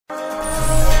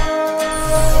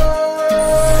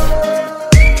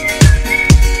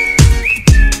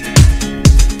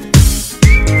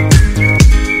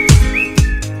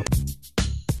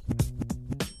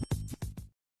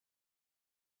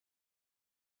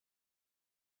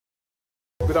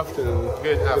Good afternoon.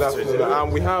 Good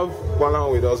afternoon. We have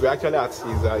Gbolahan with us. We're actually at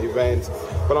his event.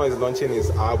 Gbolahan is launching his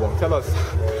album. Tell us,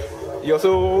 you're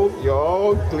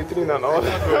glittering and all.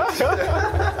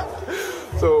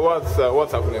 So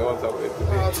what's happening? What's happening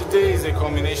today? Today is a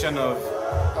combination of,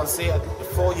 I'll say,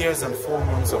 4 years and 4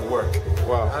 months of work.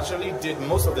 Wow. I actually did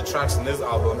most of the tracks in this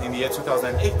album in the year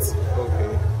 2008.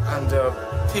 Okay. And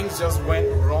things just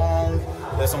went wrong.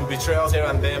 There's some betrayals here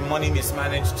and there, money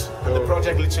mismanaged, and the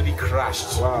project literally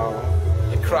crashed. Wow.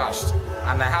 It crashed,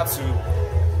 and I had to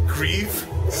grieve,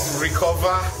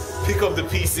 recover, pick up the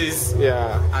pieces,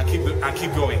 and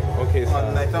keep going. Okay.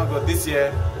 And I thank God this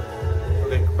year,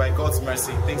 by God's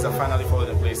mercy, things have finally fallen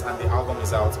in place, and the album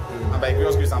is out. And by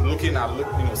God's grace, I'm looking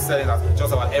at selling at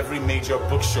just about every major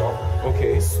bookshop.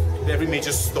 Okay. Every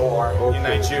major store in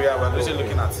Nigeria. We're literally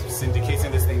looking at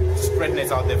syndicating this thing, spreading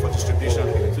it out there for distribution,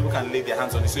 so people can lay their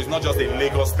hands on it. So it's not just a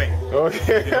Lagos thing.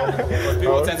 Okay.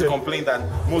 People tend to complain that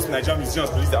most Nigerian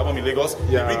musicians release the album in Lagos.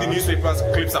 Yeah. They read the newspapers,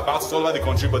 clips about it all over the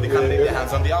country, but they can't lay their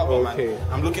hands on the album. Okay.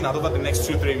 And I'm looking at over the next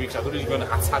 2-3 weeks, I'm really going to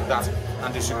attack that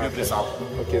and distribute this album.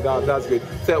 Okay, that's good.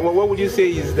 So what would you say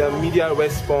is the media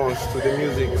response to the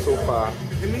music so far?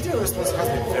 The media response has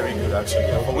been very good,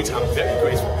 actually, for which I'm very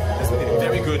grateful. There's been a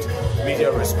very good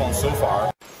media response so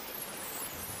far.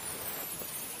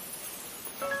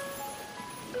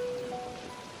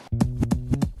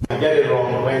 I get it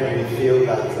wrong when we feel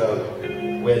that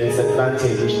we're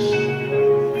disadvantaged.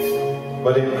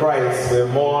 But in Christ, we're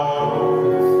more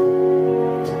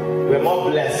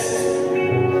blessed.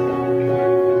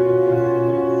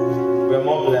 We're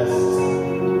more blessed.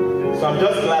 So I'm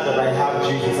just glad that I have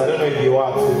Jesus. I don't know if you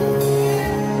are too.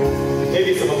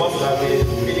 Maybe some of us would have been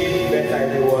feeling better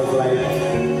if it was like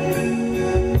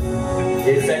a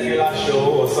secular show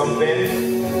or something.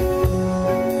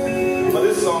 But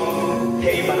this song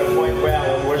came at a point where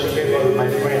I was worshiping God with my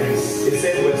friends. It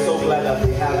said, we're so glad that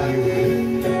we have you.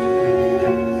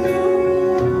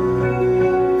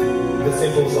 The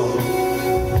simple song.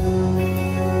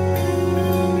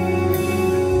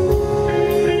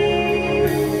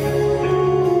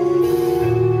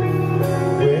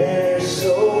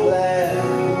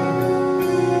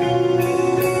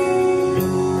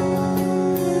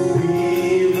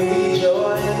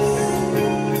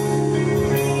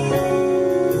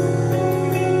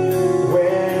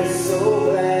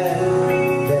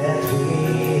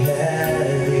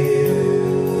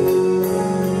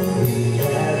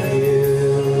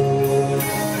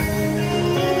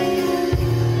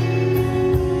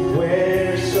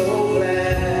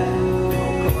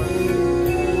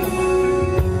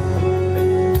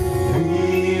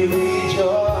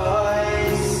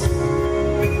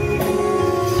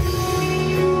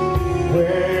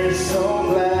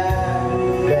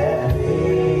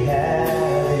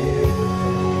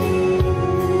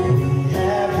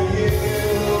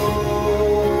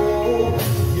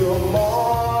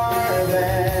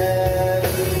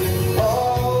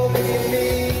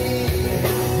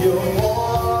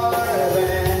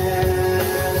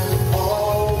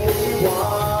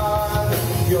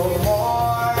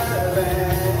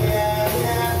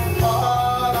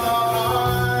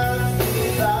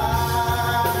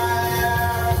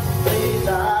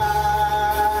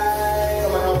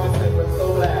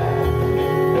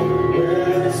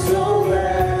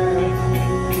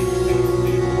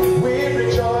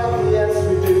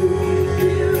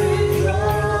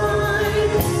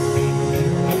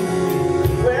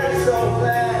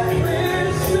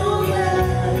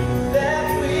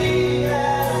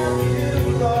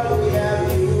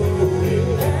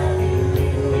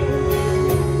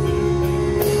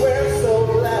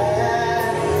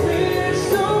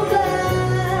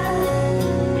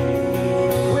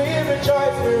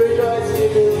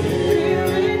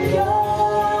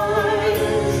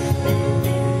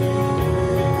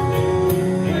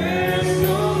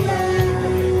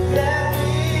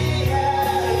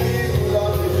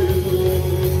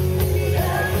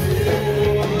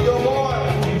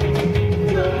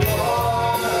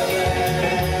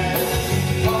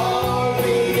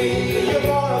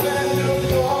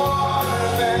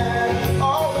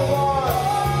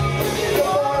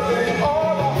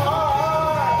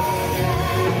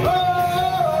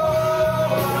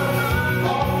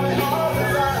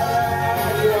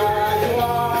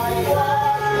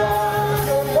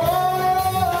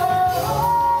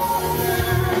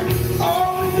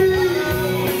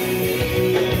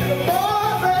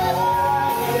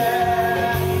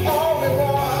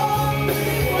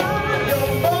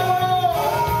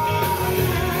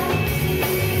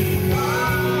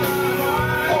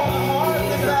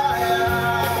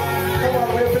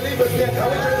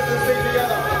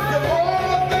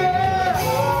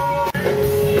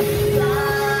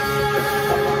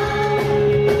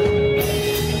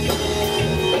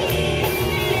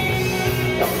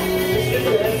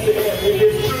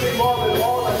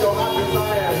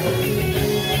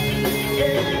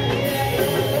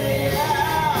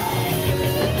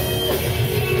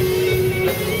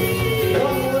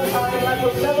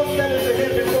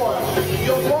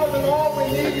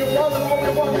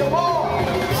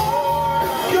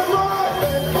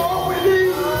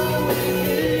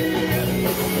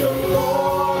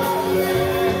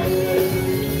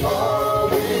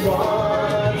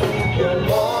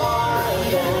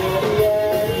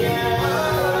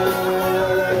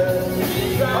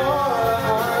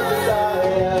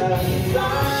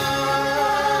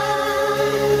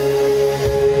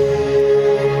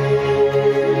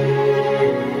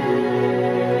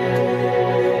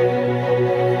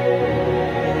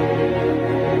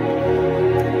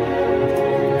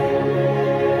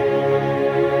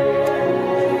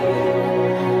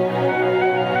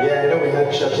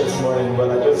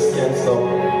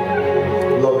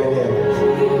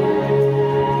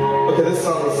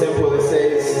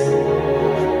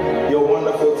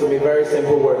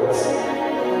 simple words.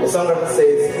 The song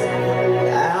says,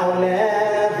 I'll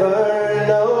never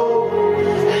know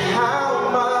how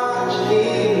much he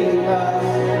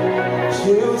loves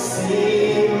to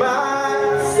see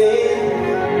my sin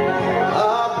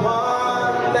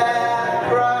upon that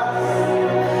cross.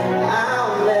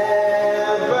 I'll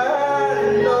never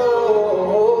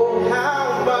know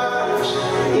how much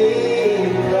he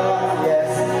loves,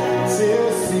 yes, to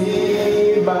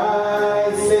see my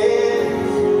sin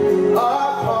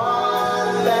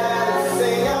upon that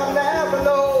thing. I'll never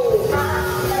know how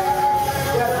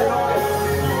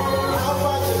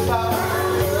much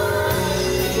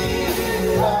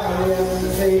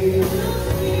he loves to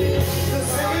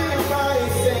see my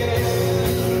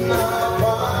sin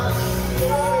upon.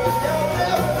 I'll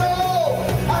never know.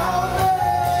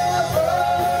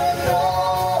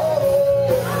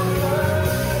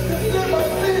 Just my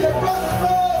sin upon the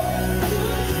cross.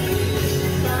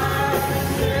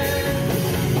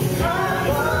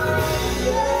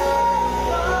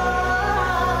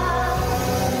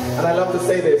 And I love to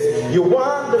say this, you're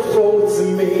wonderful to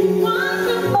me.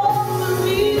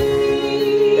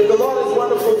 If the Lord is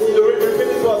wonderful to you, repeat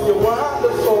it to us, you're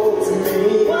wonderful to me.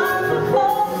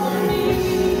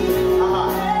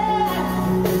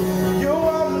 You're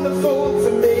wonderful to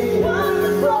me.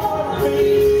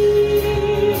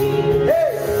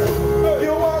 Hey,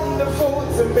 you're wonderful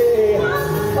to me.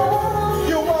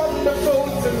 You're wonderful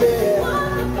to me.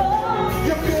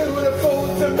 You're beautiful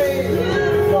to me.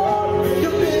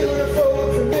 You're beautiful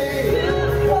to me.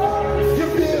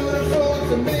 You're beautiful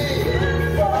to me.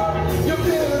 You're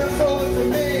beautiful to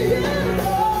me.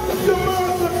 You're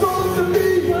merciful to me.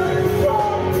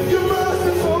 You're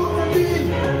merciful to me.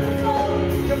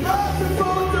 You're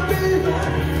merciful to me.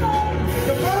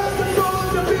 You're merciful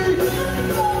to me.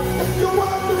 You're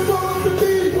wonderful to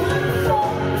me.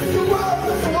 You're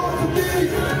wonderful to me.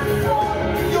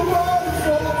 You're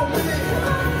wonderful to me.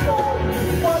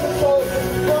 Wonderful,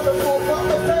 wonderful,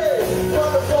 wonderful,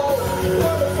 wonderful,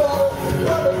 wonderful,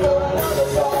 wonderful,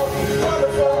 wonderful,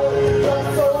 wonderful, you're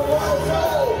so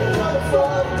wonderful,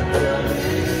 wonderful to me.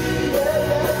 Yeah,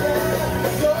 yeah,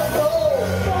 yeah. You're so,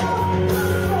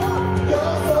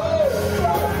 you're so,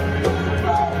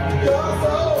 you're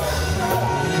so,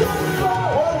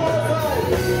 one more time.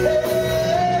 Hey,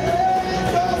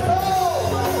 you're so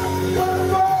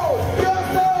wonderful, you're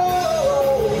so,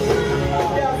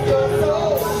 yes, you're so.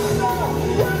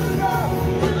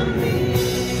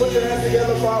 Put your hands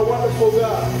together for our wonderful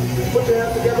God. Put your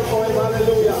hands together for him.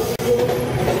 Hallelujah.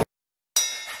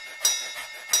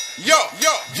 Yo,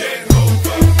 yo,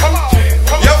 come on,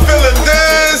 you're feeling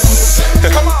this?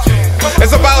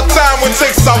 It's about time we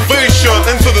take salvation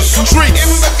into the streets.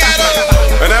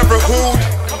 And every hood